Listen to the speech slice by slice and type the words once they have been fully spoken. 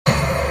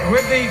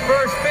With the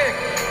first pick.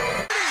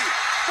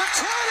 The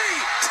 20,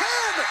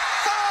 10,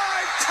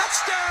 5,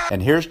 touchdown!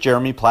 And here's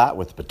Jeremy Platt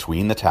with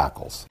Between the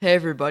Tackles. Hey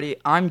everybody,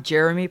 I'm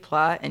Jeremy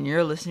Platt, and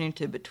you're listening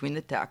to Between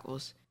the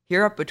Tackles.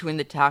 Here at Between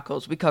the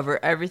Tackles, we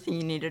cover everything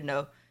you need to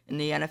know in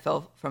the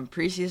NFL, from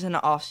preseason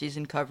to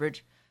offseason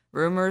coverage,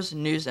 rumors,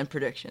 news, and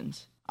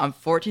predictions. I'm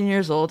 14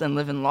 years old and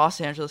live in Los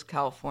Angeles,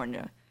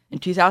 California. In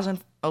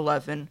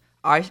 2011,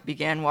 I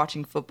began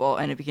watching football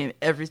and it became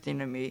everything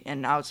to me,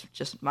 and now it's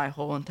just my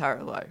whole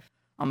entire life.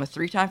 I'm a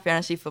 3-time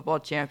fantasy football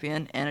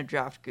champion and a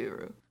draft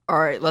guru.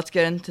 Alright, let's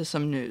get into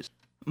some news.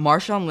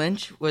 Marshawn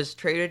Lynch was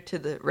traded to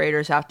the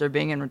Raiders after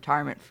being in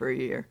retirement for a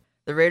year.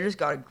 The Raiders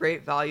got a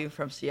great value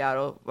from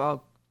Seattle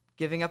while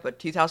giving up a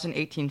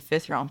 2018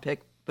 5th-round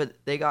pick, but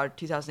they got a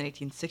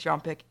 2018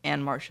 6th-round pick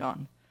and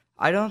Marshawn.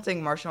 I don't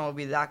think Marshawn will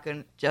be that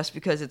good just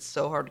because it's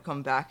so hard to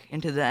come back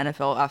into the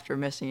NFL after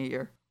missing a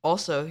year.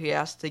 Also, he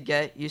has to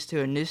get used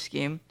to a new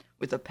scheme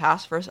with a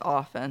pass-first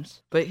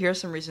offense, but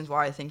here's some reasons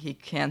why I think he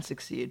can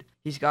succeed.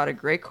 He's got a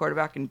great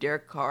quarterback in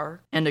Derek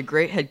Carr and a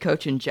great head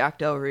coach in Jack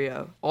Del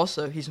Rio.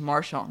 Also, he's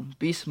Marshawn,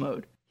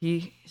 Beastmode.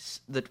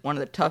 He's one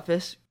of the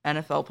toughest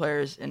NFL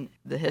players in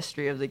the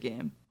history of the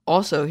game.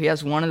 Also, he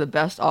has one of the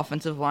best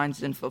offensive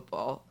lines in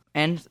football.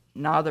 And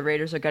now the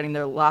Raiders are getting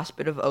their last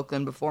bit of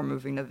Oakland before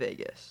moving to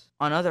Vegas.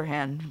 On the other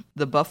hand,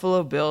 the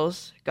Buffalo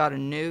Bills got a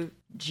new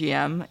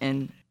GM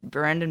in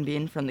Brandon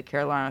Beane from the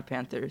Carolina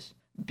Panthers.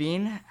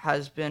 Beane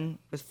has been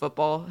with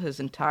football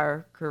his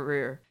entire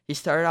career. He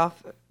started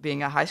off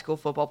being a high school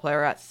football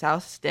player at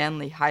South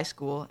Stanley High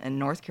School in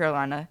North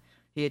Carolina.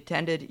 He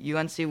attended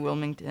UNC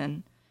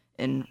Wilmington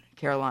in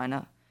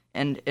Carolina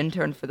and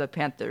interned for the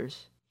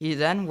Panthers. He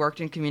then worked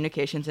in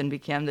communications and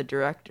became the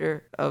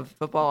director of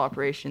football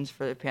operations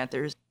for the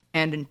Panthers.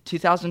 And in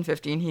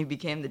 2015, he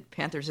became the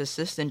Panthers'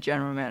 assistant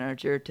general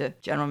manager to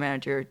general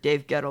manager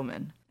Dave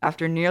Gettleman.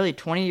 After nearly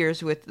 20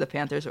 years with the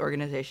Panthers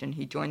organization,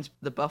 he joins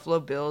the Buffalo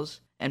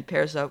Bills and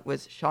pairs up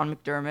with Sean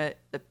McDermott,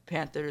 the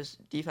Panthers'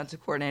 defensive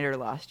coordinator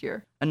last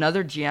year.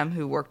 Another GM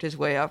who worked his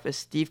way up is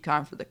Steve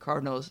Keim for the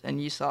Cardinals,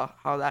 and you saw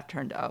how that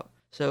turned out.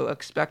 So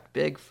expect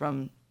big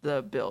from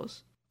the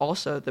Bills.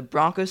 Also, the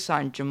Broncos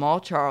signed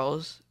Jamaal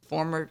Charles,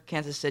 former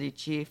Kansas City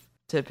Chief,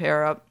 to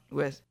pair up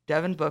with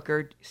Devin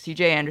Booker,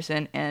 C.J.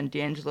 Anderson, and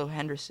D'Angelo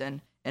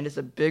Henderson, and is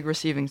a big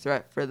receiving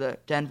threat for the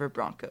Denver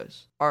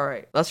Broncos.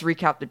 Alright, let's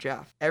recap the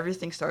draft.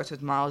 Everything starts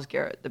with Myles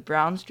Garrett. The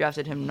Browns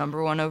drafted him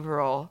number 1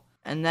 overall,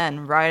 and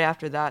then right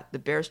after that, the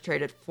Bears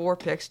traded 4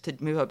 picks to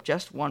move up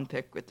just 1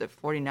 pick with the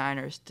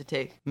 49ers to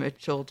take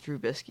Mitchell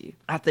Trubisky.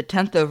 At the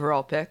 10th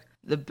overall pick,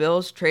 the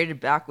Bills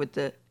traded back with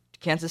the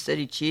Kansas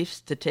City Chiefs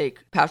to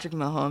take Patrick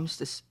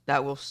Mahomes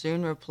that will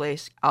soon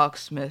replace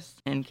Alex Smith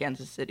in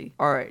Kansas City.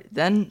 Alright,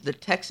 then the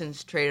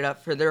Texans traded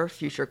up for their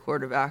future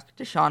quarterback,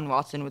 Deshaun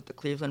Watson, with the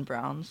Cleveland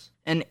Browns.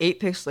 And 8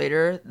 picks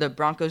later, the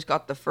Broncos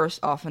got the first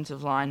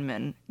offensive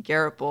lineman,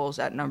 Garrett Bowles,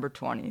 at number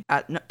 20.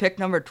 At pick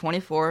number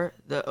 24,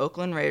 the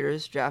Oakland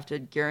Raiders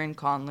drafted Garyon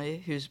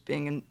Conley, who's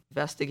being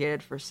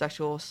investigated for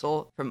sexual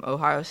assault from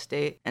Ohio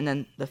State. And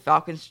then the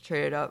Falcons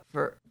traded up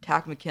for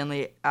Takk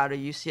McKinley out of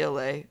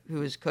UCLA, who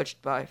was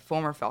coached by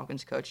former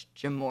Falcons coach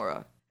Jim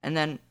Mora. And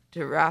then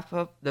to wrap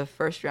up the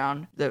first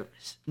round, the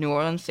New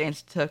Orleans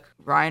Saints took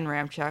Ryan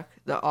Ramczyk,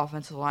 the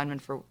offensive lineman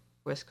for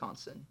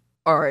Wisconsin.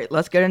 Alright,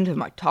 let's get into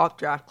my top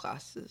draft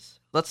classes.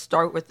 Let's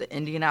start with the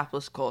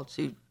Indianapolis Colts,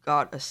 who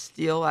got a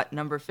steal at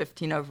number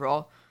 15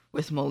 overall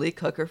with Malik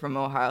Hooker from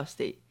Ohio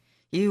State.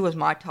 He was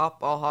my top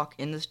ball hawk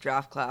in this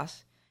draft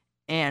class,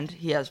 and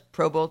he has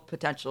Pro Bowl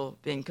potential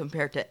being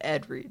compared to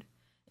Ed Reed.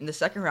 In the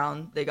second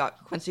round, they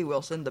got Quincy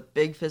Wilson, the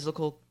big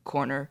physical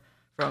corner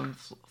from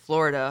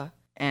Florida,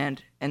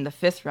 and in the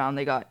 5th round,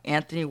 they got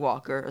Anthony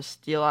Walker, a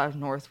steal out of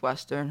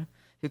Northwestern,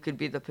 who could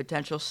be the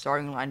potential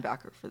starting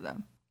linebacker for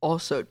them.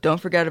 Also,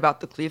 don't forget about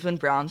the Cleveland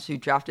Browns, who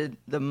drafted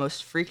the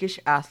most freakish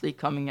athlete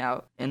coming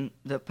out in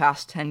the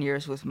past 10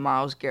 years with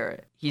Myles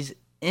Garrett. He's an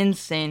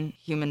insane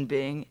human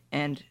being,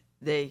 and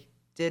they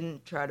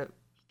didn't try to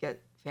get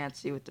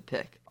fancy with the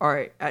pick.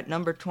 Alright, at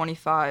number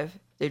 25,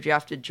 they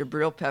drafted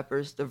Jabril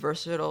Peppers, the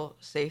versatile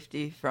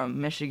safety from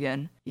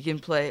Michigan. He can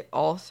play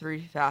all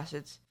 3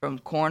 facets from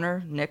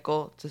corner,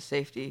 nickel, to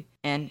safety,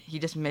 and he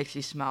just makes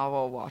you smile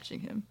while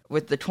watching him.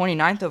 With the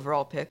 29th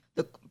overall pick,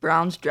 the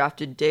Browns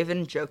drafted David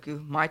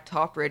Njoku, my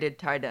top-rated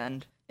tight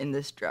end in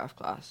this draft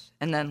class.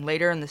 And then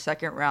later in the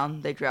second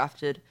round, they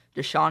drafted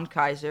DeShone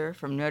Kizer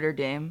from Notre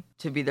Dame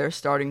to be their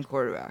starting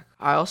quarterback.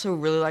 I also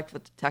really liked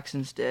what the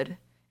Texans did,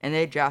 and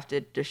they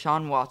drafted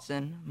Deshaun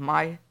Watson,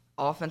 my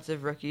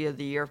Offensive Rookie of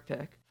the Year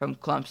pick from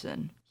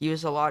Clemson. He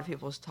was a lot of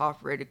people's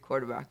top-rated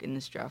quarterback in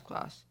this draft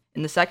class.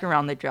 In the second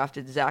round, they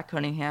drafted Zach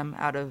Cunningham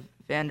out of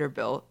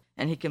Vanderbilt,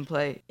 and he can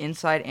play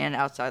inside and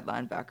outside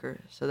linebacker,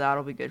 so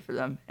that'll be good for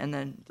them. And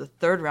then the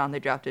third round, they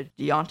drafted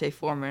Deontay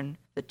Foreman,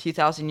 the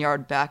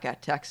 2,000-yard back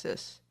at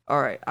Texas.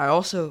 Alright, I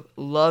also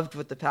loved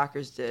what the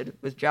Packers did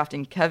with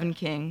drafting Kevin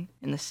King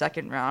in the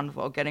second round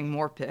while getting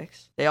more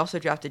picks. They also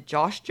drafted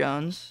Josh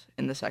Jones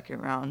in the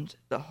second round,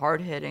 the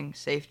hard-hitting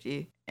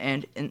safety,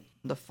 and in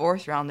the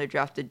fourth round, they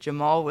drafted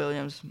Jamaal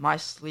Williams, my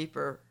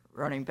sleeper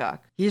running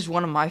back. He's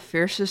one of my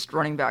fiercest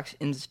running backs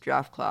in this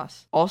draft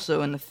class.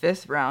 Also, in the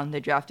 5th round, they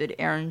drafted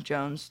Aaron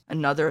Jones,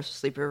 another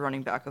sleeper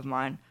running back of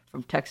mine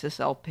from Texas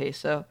El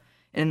Paso.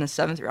 And in the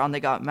 7th round, they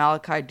got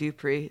Malachi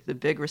Dupree, the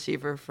big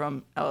receiver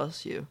from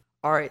LSU.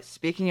 Alright,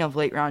 speaking of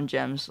late round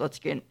gems, let's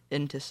get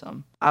into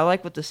some. I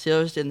like what the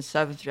Steelers did in the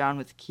 7th round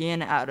with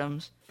Keenan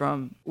Adams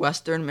from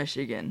Western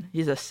Michigan.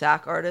 He's a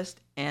sack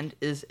artist and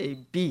is a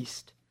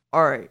beast.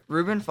 Alright,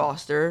 Reuben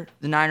Foster,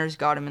 the Niners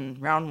got him in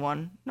round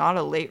 1. Not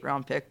a late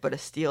round pick, but a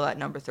steal at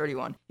number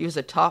 31. He was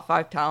a top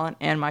 5 talent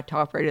and my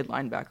top rated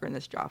linebacker in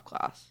this draft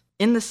class.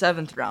 In the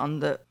 7th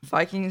round, the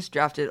Vikings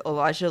drafted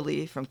Elijah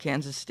Lee from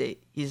Kansas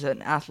State. He's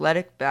an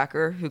athletic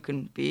backer who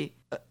can be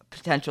a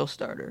potential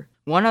starter.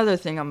 One other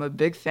thing I'm a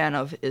big fan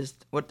of is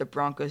what the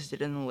Broncos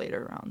did in the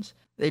later rounds.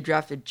 They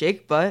drafted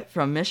Jake Butt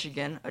from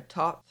Michigan, a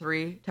top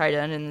 3 tight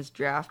end in this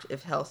draft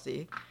if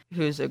healthy,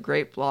 who's a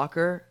great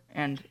blocker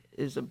and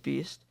is a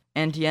beast.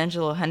 And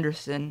D'Angelo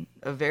Henderson,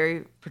 a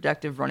very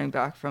productive running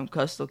back from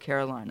Coastal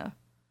Carolina.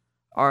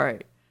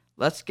 Alright,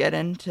 let's get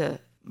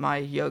into my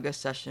yoga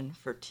session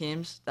for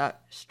teams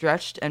that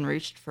stretched and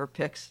reached for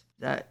picks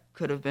that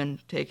could have been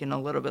taken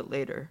a little bit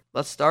later.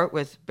 Let's start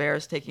with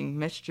Bears taking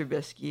Mitch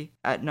Trubisky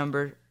at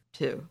number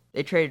 2.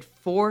 They traded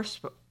 4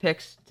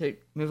 picks to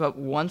move up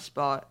 1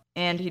 spot,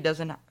 and he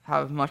doesn't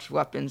have much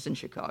weapons in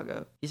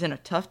Chicago. He's in a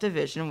tough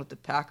division with the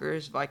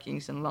Packers,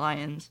 Vikings, and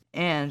Lions,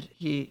 and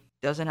he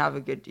doesn't have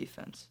a good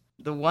defense.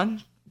 The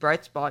one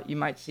bright spot you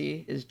might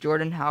see is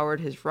Jordan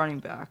Howard, his running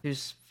back,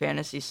 whose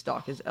fantasy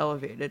stock is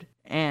elevated,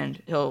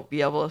 and he'll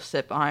be able to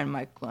sit behind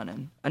Mike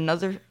Glennon.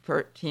 Another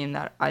team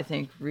that I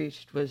think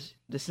reached was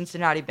the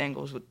Cincinnati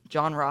Bengals with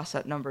John Ross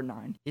at number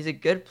 9. He's a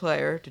good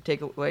player to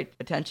take away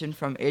attention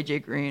from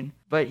AJ Green,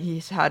 but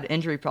he's had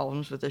injury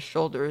problems with his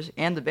shoulders,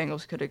 and the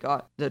Bengals could have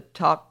got the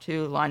top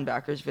 2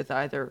 linebackers with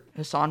either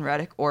Hassan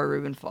Reddick or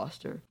Reuben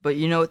Foster. But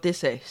you know what they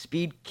say,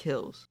 speed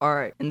kills.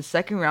 Alright, in the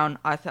 2nd round,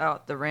 I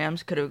thought the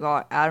Rams could have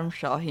got Adam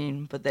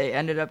Shaheen, but they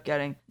ended up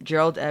getting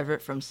Gerald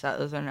Everett from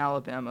Southern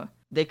Alabama.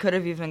 They could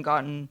have even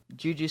gotten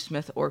Juju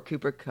Smith or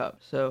Cooper Kupp,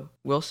 so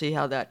we'll see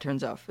how that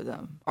turns out for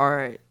them.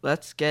 Alright,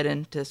 let's get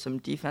into some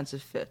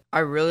defensive fit. I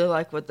really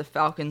like what the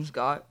Falcons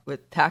got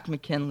with Takk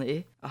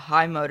McKinley, a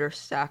high motor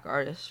sack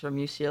artist from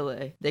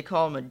UCLA. They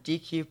call him a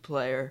DQ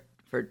player.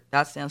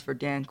 That stands for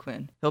Dan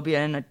Quinn. He'll be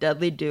in a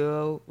deadly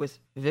duo with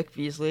Vic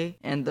Beasley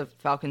and the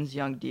Falcons'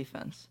 young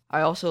defense.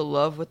 I also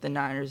love what the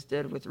Niners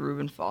did with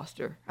Reuben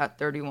Foster at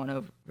 31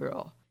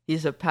 overall.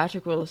 He's a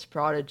Patrick Willis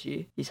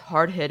prodigy. He's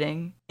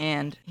hard-hitting,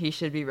 and he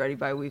should be ready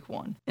by week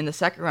 1. In the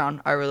 2nd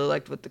round, I really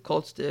liked what the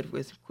Colts did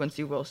with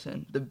Quincy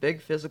Wilson, the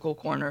big physical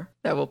corner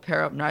that will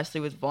pair up nicely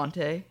with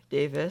Vontae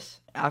Davis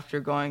after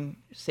going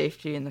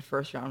safety in the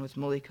 1st round with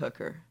Malik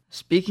Hooker.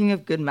 Speaking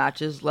of good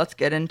matches, let's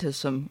get into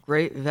some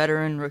great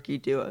veteran rookie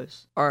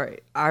duos.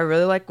 Alright, I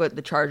really like what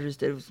the Chargers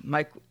did with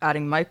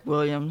adding Mike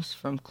Williams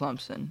from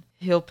Clemson.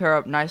 He'll pair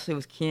up nicely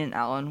with Keenan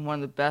Allen, one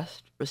of the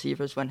best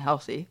receivers when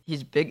healthy.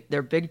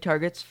 They're big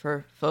targets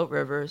for Philip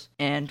Rivers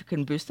and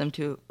can boost them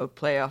to a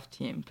playoff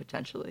team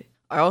potentially.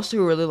 I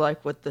also really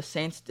like what the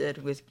Saints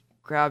did with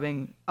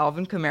grabbing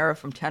Alvin Kamara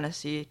from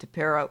Tennessee to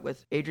pair up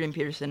with Adrian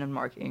Peterson and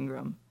Mark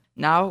Ingram.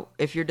 Now,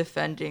 if you're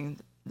defending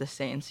the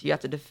Saints, you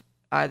have to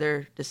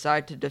either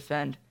decide to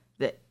defend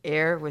the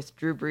air with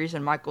Drew Brees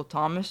and Michael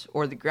Thomas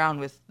or the ground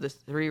with the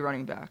 3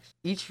 running backs.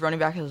 Each running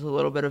back has a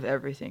little bit of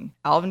everything.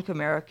 Alvin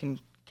Kamara can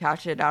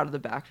catch it out of the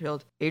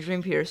backfield.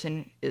 Adrian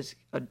Peterson is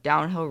a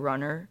downhill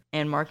runner,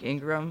 and Mark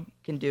Ingram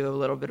can do a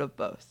little bit of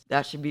both.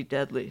 That should be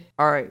deadly.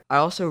 Alright, I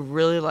also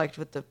really liked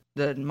what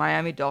the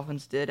Miami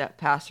Dolphins did at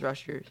pass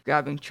rushers,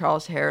 grabbing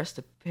Charles Harris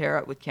to pair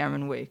up with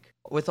Cameron Wake.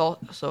 With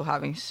also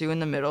having Sue in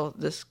the middle,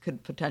 this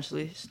could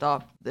potentially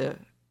stop the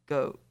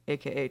GOAT,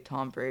 aka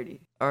Tom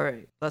Brady.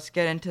 Alright, let's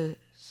get into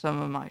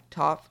some of my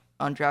top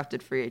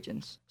undrafted free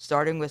agents,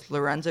 starting with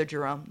Lorenzo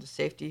Jerome, the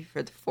safety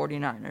for the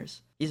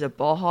 49ers. He's a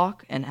ball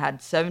hawk and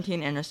had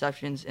 17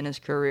 interceptions in his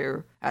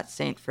career at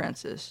St.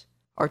 Francis.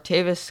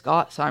 Artavis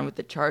Scott signed with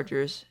the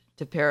Chargers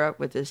to pair up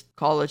with his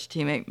college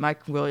teammate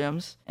Mike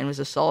Williams and was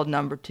a solid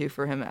number 2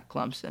 for him at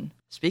Clemson.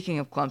 Speaking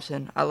of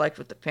Clemson, I liked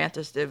what the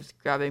Panthers did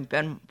with grabbing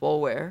Ben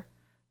Boulware,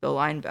 the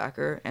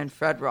linebacker, and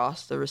Fred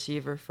Ross, the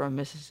receiver from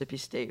Mississippi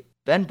State.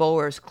 Ben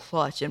Boulware is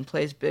clutch and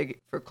plays big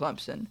for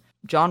Clemson.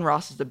 John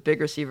Ross is the big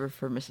receiver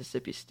for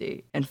Mississippi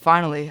State. And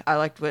finally, I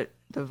liked what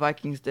the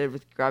Vikings did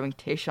with grabbing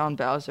Tayshaun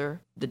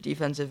Bowser, the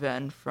defensive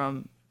end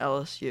from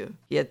LSU.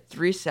 He had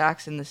 3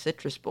 sacks in the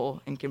Citrus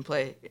Bowl and can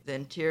play the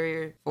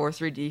interior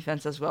 4-3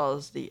 defense as well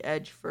as the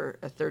edge for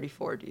a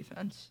 34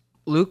 defense.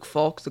 Luke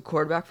Falk, the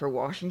quarterback for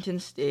Washington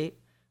State,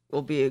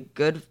 will be a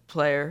good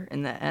player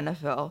in the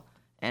NFL,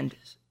 and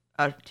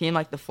a team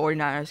like the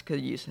 49ers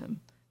could use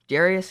him.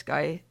 Darius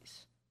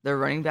Geis, the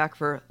running back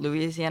for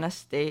Louisiana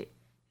State,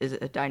 is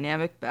a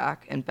dynamic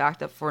back and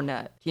backed up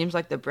Fournette. Teams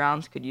like the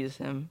Browns could use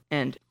him.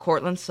 And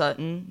Cortland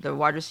Sutton, the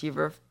wide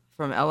receiver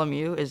from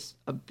LMU, is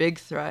a big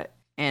threat,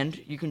 and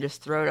you can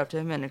just throw it up to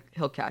him and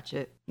he'll catch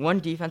it. One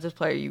defensive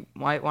player you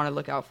might want to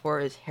look out for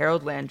is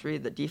Harold Landry,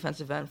 the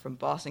defensive end from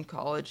Boston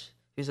College,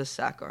 He's a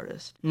sack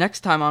artist. Next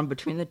time on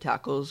Between the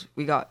Tackles,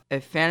 we got a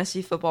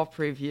fantasy football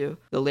preview,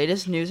 the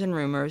latest news and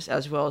rumors,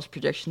 as well as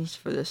predictions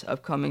for this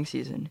upcoming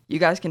season. You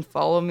guys can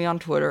follow me on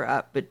Twitter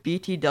at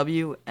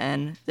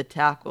BTWN The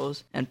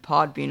Tackles and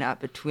Podbean at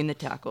Between the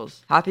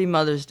Tackles. Happy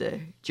Mother's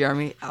Day.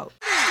 Jeremy out.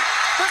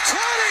 For